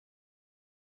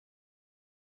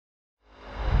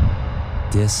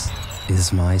This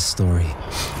is my story.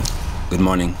 Good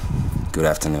morning, good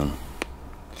afternoon.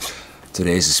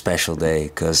 Today is a special day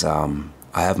because I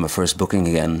have my first booking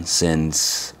again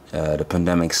since the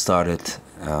pandemic started.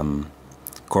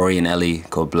 Corey and Ellie,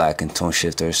 Code Black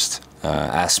Toneshifterz,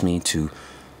 asked me to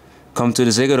come to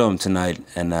the Sickddelz tonight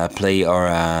and play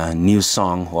our new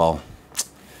song. Well,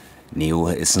 new,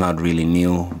 it's not really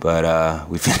new, but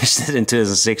we finished it in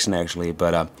 2016 actually,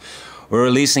 but we're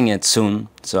releasing it soon,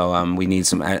 so we need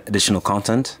some additional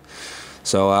content.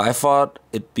 So I thought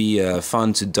it'd be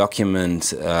fun to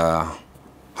document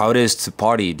how it is to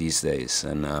party these days,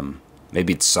 and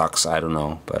maybe it sucks, I don't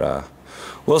know, but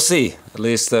we'll see. At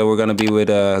least we're gonna be with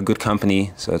good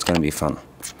company, so it's gonna be fun.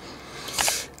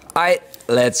 Alright,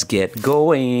 let's get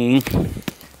going.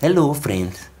 Hello,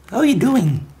 friend. How are you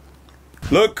doing?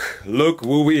 Look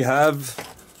who we have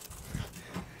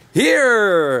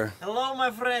here. Hello,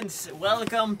 my friends.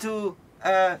 Welcome to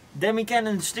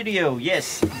Dediqated studio.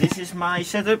 Yes, this is my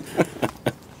setup.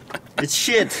 It's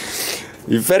shit.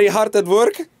 You're very hard at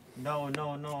work? No.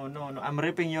 I'm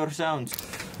ripping your sounds.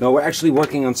 No, we're actually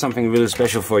working on something really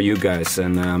special for you guys,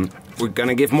 and we're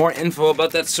gonna give more info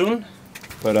about that soon.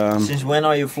 But since when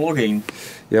are you vlogging?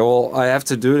 Yeah, well, I have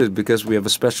to do it because we have a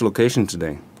special occasion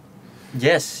today.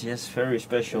 Yes, very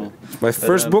special. My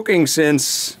first booking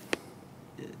since...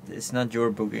 It's not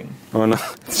your booking. Oh no.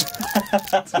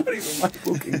 It's not even my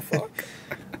booking, fuck.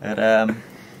 But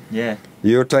yeah.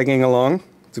 You're tagging along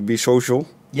to be social?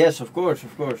 Yes, of course.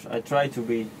 I try to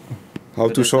be. How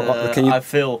to so? I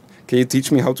feel. Can you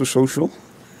teach me how to social?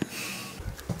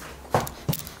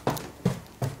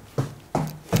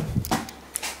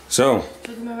 So.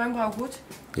 Zit mijn wenkbrauw goed?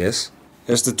 Yes.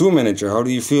 As the tour manager, how do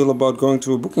you feel about going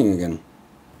to a booking again?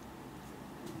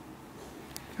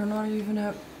 You're not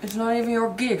even it's not even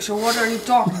your gig, so what are you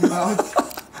talking about?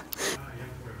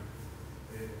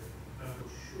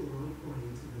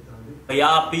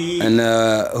 And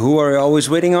who are you always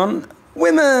waiting on?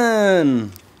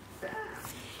 Women!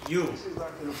 You.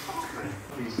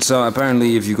 So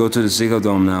apparently if you go to the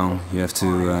Sickddelz now, you have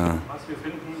to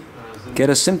get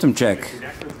a symptom check.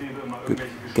 Good.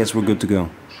 Guess we're good to go.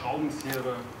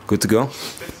 Good to go?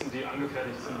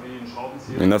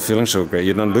 You're not feeling so great.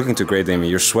 You're not looking too great, Amy.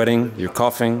 You're sweating, you're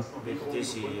coughing.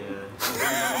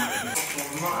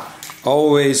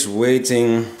 Always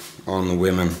waiting on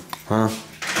women, huh?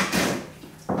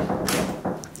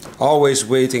 Always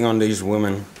waiting on these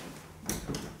women.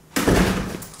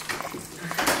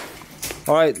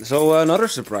 Alright, so another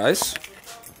surprise.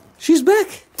 She's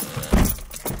back!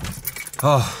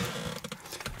 Oh.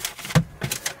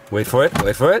 Wait for it,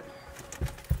 wait for it.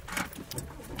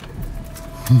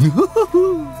 Who's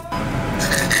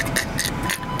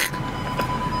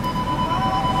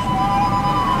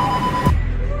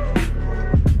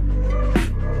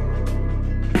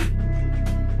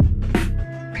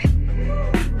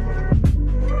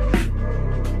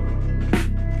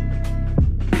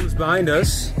behind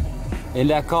us in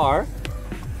that car?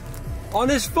 On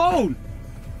his phone!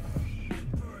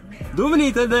 Doen we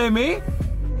niet, hè, Demi?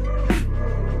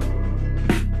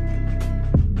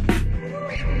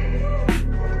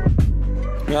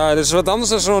 Ja, dit is wat anders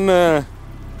dan zo'n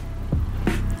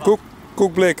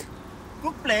koekblik.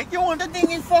 Koekblik? Jongen, dat ding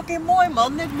is fucking mooi,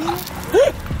 man. Net niet.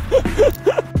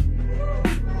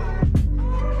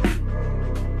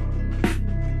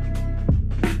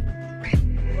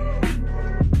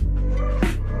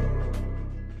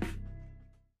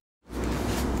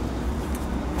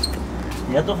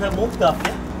 Je hebt toch een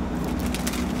mondkapje?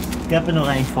 Ik heb er nog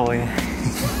één voor je.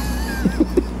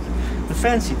 De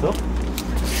fancy, toch?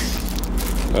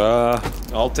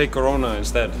 I'll take Corona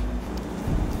instead.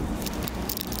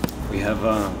 We have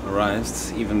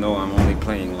arrived, even though I'm only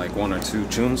playing like 1 or 2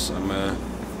 tunes. I'm a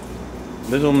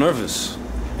little nervous.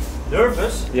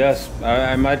 Nervous? Yes,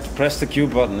 I might press the Q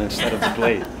button instead of the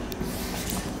play.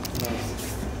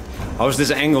 How's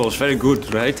this angle? It's very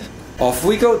good, right? Off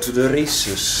we go to the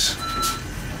races.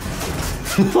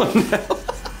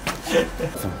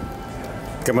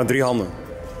 Ik heb maar 3 handen.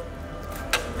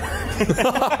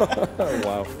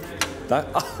 Wauw.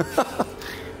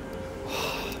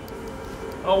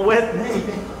 Oh, wet, nee.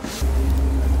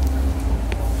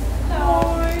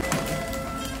 Hoi.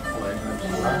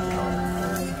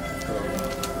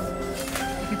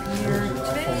 Ik heb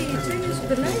hier twee is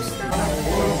de lijst staan.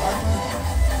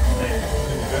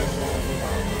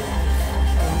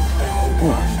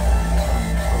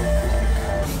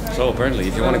 So apparently,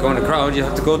 if you want to go in the crowd, you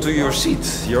have to go to your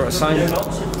seat. Your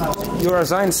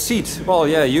assigned seat. Well,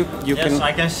 yeah, you yes, can. Yes,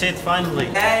 I can sit finally.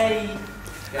 Hey.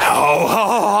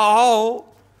 Ho!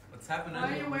 What's happening?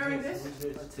 Why are you wearing this?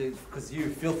 Because you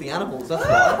filthy animals, that's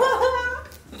why.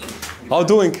 How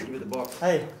doing?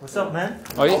 Hey, what's up, man?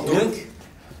 Are you doing?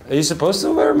 Are you supposed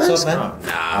to wear a mask? What's up, man?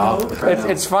 No.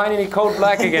 It's finally Code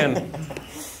Black again.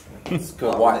 It's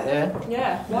got white hair.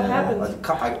 Yeah, what happened?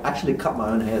 I actually cut my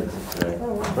own hair today.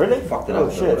 Really? Fucked it up.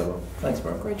 Oh shit. Thanks,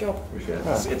 bro. Great job. Appreciate it.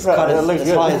 It's Right, cut it as looks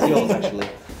good. high as yours, actually.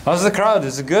 How's the crowd?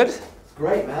 Is it good?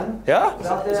 Great, man. Yeah?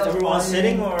 Is everyone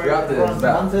sitting or? We're out there, there's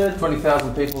about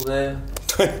 20,000 people there.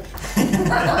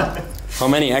 How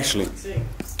many actually?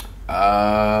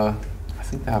 I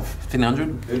think they have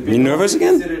 1,500. You nervous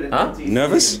again? Huh?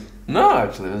 Nervous? No,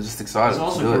 actually, I was just excited. There's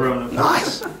also to do it. Corona.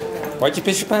 Nice. Why'd you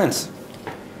piss your pants?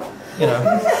 You know.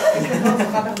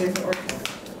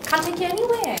 Can't take you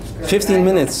anywhere. 15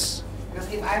 minutes.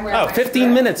 Oh,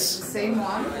 15 minutes. Same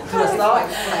one.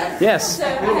 Yes.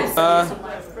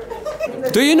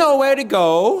 Do you know where to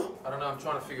go? I don't know, I'm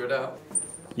trying to figure it out.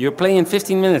 You're playing in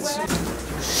 15 minutes.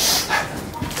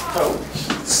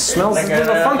 Smells a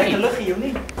little funky. luchtje, of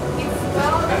niet?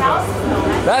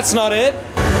 That's not it.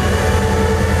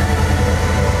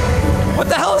 What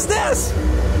the hell is this?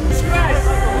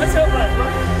 What's up, man?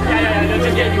 Yeah,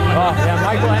 just get you one. Oh, yeah,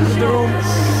 Michael entered the room.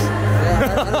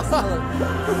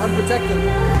 Unprotected.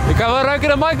 Ik kan wel ruiken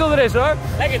dat Michael er is hoor.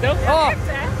 Lekker toch? Oh.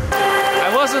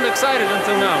 I wasn't excited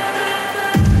until now.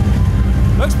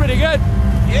 Looks pretty good.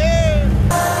 Yeah!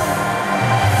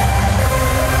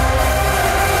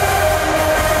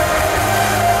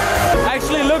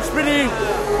 Actually looks pretty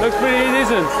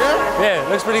decent. Yeah? Yeah,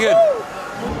 looks pretty good.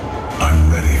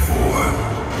 I'm ready for.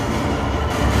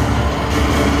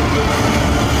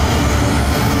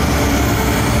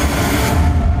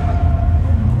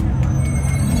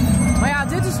 Maar ja,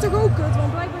 dit is toch ook kut,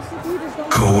 want blijkbaar zit hier dus dan...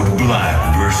 Code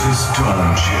Black versus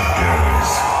Toneshifterz.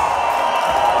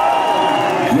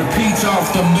 Repeat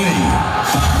after me.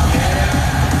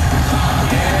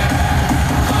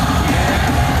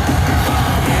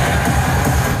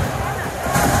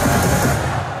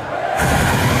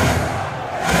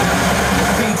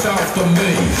 Repeat after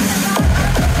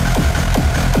me.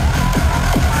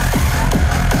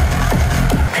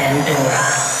 Pandora.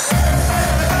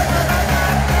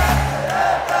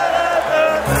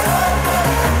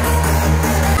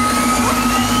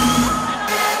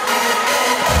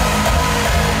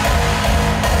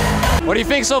 What do you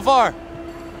think so far?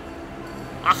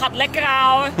 Hij gaat lekker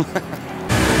houden.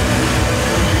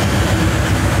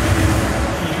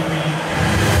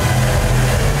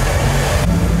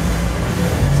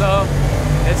 So,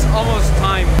 it's almost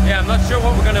time. Yeah, I'm not sure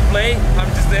what we're gonna play. I'm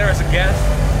just there as a guest.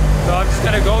 So I'm just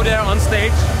gonna go there on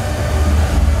stage.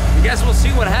 I guess we'll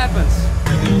see what happens.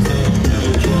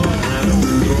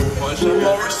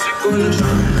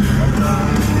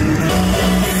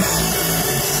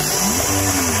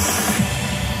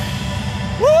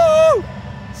 Woo!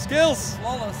 Skills!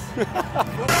 Flawless. Woo!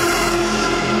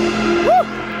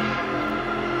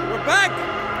 We're back!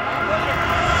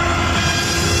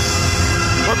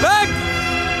 We're back!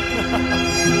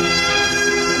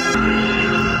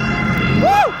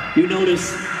 Woo! You notice.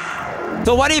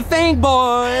 So what do you think,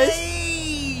 boys?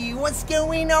 Hey, what's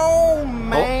going on,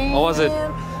 man? How was it?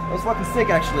 It was fucking sick,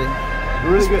 actually.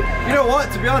 Really good. You know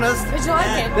what? To be honest, Did you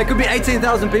like it? there could be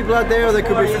 18,000 people out there, or there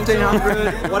could be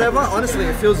 1,500, whatever. Honestly,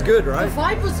 it feels good, The right?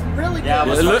 vibe was really good. Yeah, it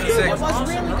was Look- fucking sick. It was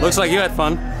really good. Looks like you had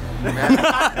fun. Look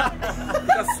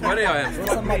how sweaty I am.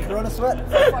 Some of my Corona sweat.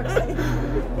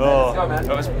 Oh, man.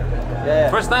 that was Yeah.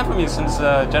 first time for me since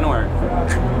January.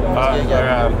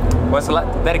 What's the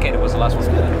Dediqated was the last one.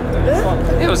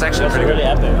 It was actually pretty good. Really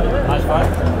epic. Nice fun.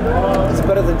 It's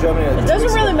better than Germany. It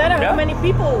doesn't really matter Yeah? how many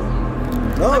people.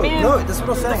 No, mean, no, that's what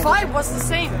I'm The saying. vibe was the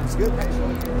same. It's good.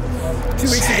 2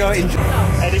 weeks ago in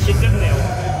Hey, dit is je thumbnail.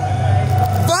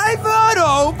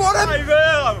 €5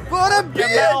 voor een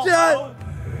biertje!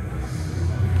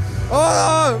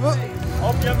 Oh,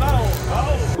 Op je mouw.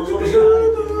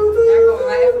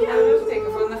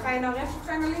 Tikken van, dan ga je nou rechts of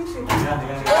ga je naar links zitten?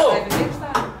 Oh! Blijf links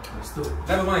staan.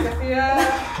 Never mind. Zeg je,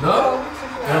 No?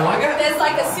 You don't like it? There's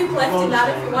like a soup left in that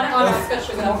if you want it. Oh, it's got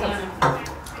sugar.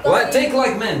 What? Take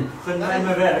like men. Gun mij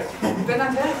mijn werk. ik ben aan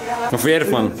het werk, ja. Wat vind jij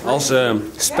ervan als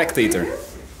spectator?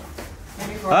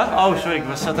 Huh? Oh, sorry, ik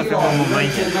zat even op een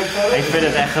momentje. Ik vind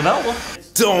het echt geweldig.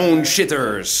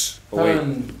 Toneshifterz! Oh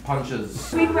wait. Punches.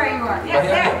 Speak where you are. Yeah,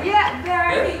 there, yeah,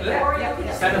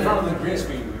 there. Stand in front of the green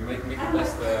screen. Make it less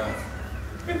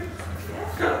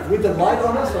with the light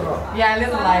on us or not? Yeah, a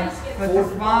little light. But this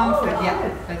one foot, yeah,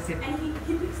 that's it.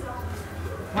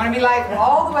 Want to be like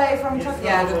all the way from each other?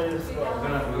 Yeah,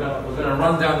 We're gonna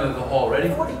run down the hall. Ready?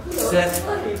 Set.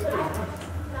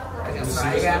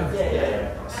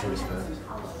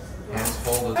 Hands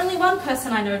folded. Only one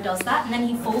person I know does that, and then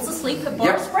he falls asleep at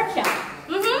Boris Breakout.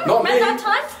 Not Remember me. that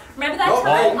time? Remember that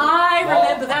time? I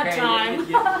remember that time.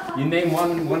 You name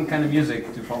one kind of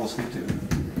music to fall asleep to.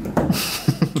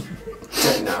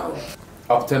 Techno.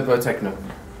 Up-tempo techno.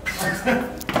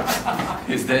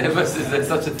 Is there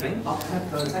such a thing?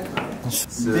 Up-tempo techno.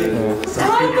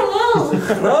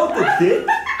 Grote dik?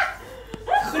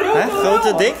 Hè?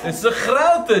 Grote dik? Het is een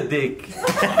grote dik.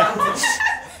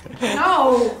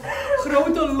 Nou,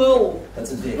 grote lul.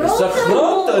 Het is een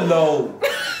grote lul.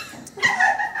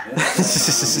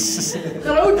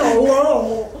 Grote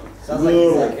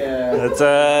lul.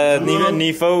 Het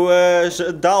niveau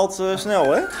daalt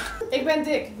snel, hè? Ik ben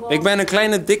dik. Ik ben een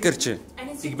kleine dikkertje.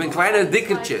 Ik ben een kleine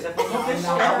dikkertje.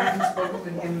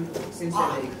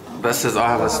 بس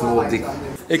اه بس مو dik.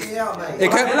 Ik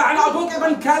heb... لا انا ابوك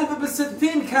ابن كلب بس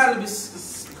فين كلب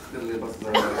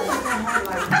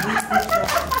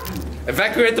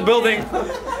Evacuate the building.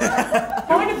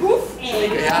 Gewoon een boef.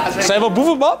 Zijn we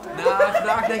boevenbad? Nou,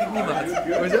 vandaag denk ik niet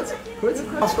meer. Hoe is het? Goed?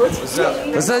 Alles goed?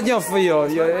 Wat is dat jou voor jou?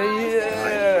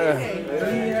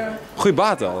 Goeie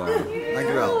baard al.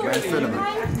 Dankjewel, ik ben het filmen.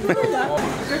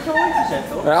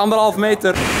 1,5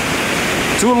 meter.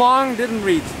 Too long, didn't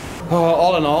read.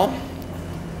 All in all,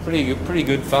 pretty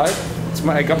good vibe.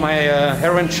 I got my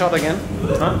heroin shot again.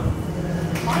 Huh?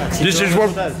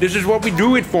 This is what we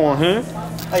do it for, huh?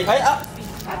 Hey,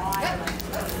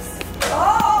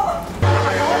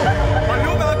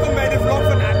 Hallo, welkom bij de vlog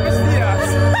van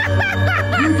Atmozfears.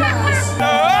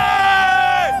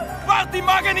 Hey! Party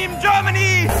Magen in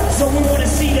Germany! So we want to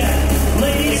see that.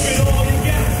 Ladies,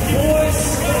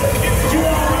 boys, you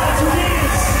all right to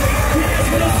dance.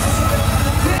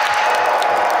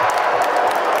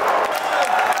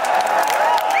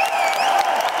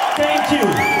 Thank you.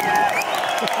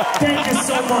 Thank you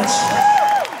so much.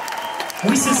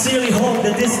 We sincerely hope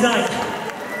that this night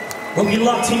will be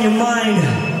locked in your mind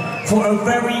for a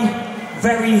very,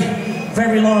 very,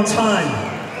 very long time.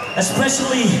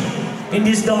 Especially in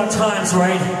these dark times,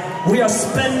 right? We are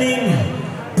spending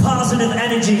positive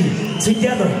energy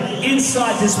together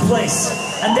inside this place.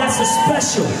 And that's a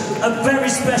very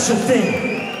special thing.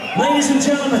 Ladies and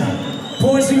gentlemen,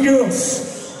 boys and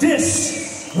girls,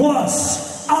 this was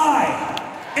I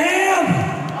Am.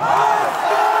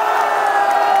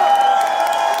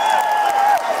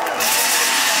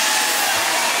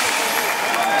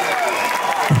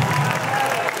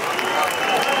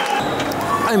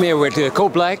 I'm here with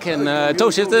Code Black and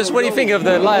Toneshifterz. What do you think of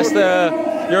the last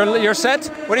your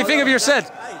set? What do you think of your set?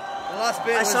 The last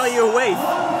bit I saw you wave.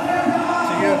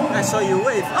 I saw you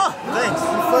wave. Oh, thanks.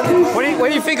 What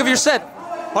do you think of your set?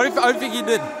 How do you think you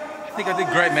did? I think I did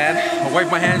great, man. I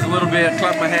wiped my hands a little bit,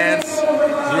 clapped my hands.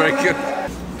 It's very good.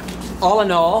 All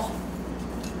in all,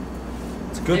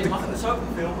 it's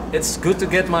good to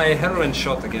get my heroin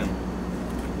shot again.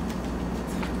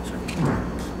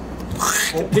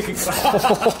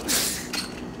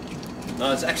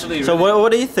 No, it's actually. So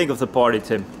what do you think of the party,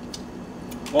 Tim?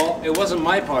 Well, it wasn't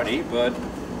my party, but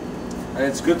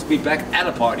it's good to be back at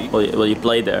a party. Well, you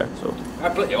played there, so. I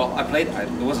played.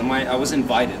 It wasn't my. I was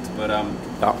invited, but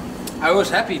yeah. I was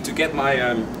happy to get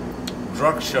my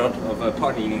drug shot of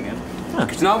partying again.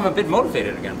 Because now I'm a bit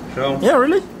motivated again. So. Yeah,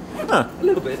 really? A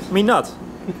little bit. Me not.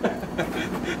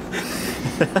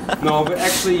 No, but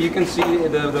actually you can see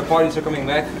the parties are coming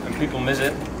back and people miss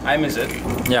it. I miss it.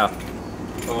 Yeah.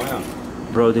 Oh yeah.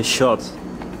 Bro, this shot.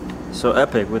 So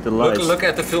epic with the lights. Look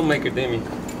at the filmmaker, Demi.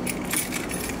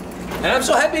 And I'm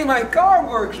so happy my car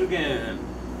works again.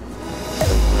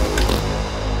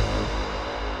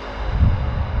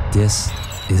 This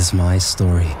is my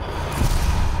story.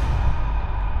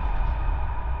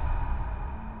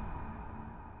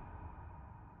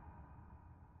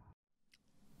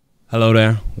 Hello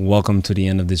there, welcome to the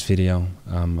end of this video.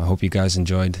 I hope you guys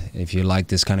enjoyed. If you like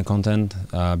this kind of content,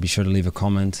 be sure to leave a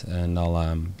comment and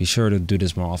I'll be sure to do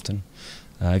this more often.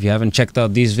 If you haven't checked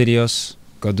out these videos,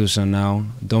 go do so now.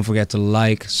 Don't forget to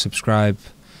like, subscribe,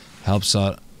 helps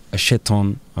out a shit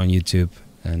ton on YouTube.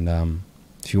 And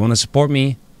if you want to support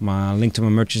me, my link to my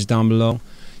merch is down below.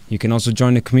 You can also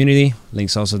join the community,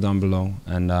 links also down below.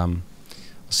 And I'll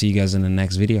see you guys in the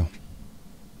next video.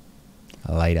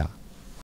 Later.